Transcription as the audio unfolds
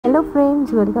Hello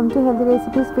friends, welcome to Healthy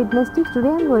Recipes Fitness Tips. Today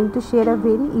I am going to share a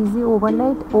very easy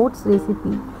overnight oats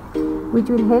recipe which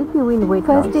will help you in weight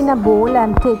loss. First, in a bowl I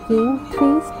am taking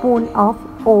 3 spoons of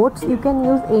oats. You can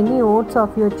use any oats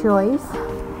of your choice.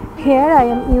 Here I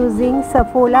am using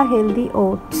Saffola healthy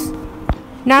oats.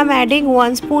 Now I am adding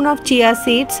 1 spoon of chia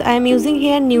seeds. I am using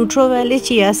here Neutro Valley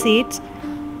chia seeds.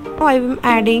 Now I am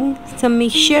adding some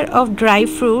mixture of dry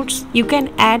fruits. You can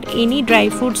add any dry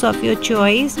fruits of your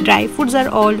choice. Dry fruits are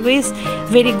always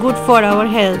very good for our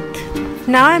health.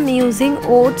 Now I am using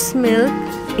oats milk.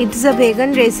 It is a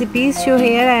vegan recipe, so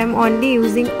here I am only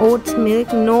using oats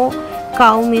milk, no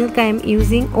cow milk I am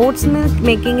using. Oats milk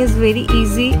making is very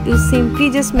easy. You simply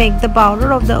just make the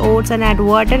powder of the oats and add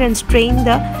water and strain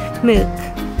the milk.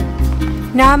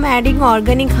 Now I am adding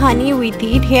organic honey with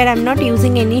it. Here I am not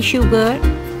using any sugar.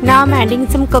 Now I am adding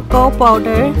some cacao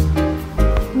powder.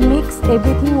 Mix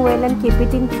everything well and keep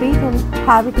it in fridge and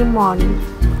have it in morning.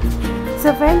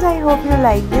 So friends, I hope you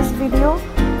like this video.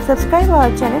 Subscribe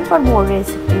our channel for more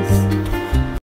recipes.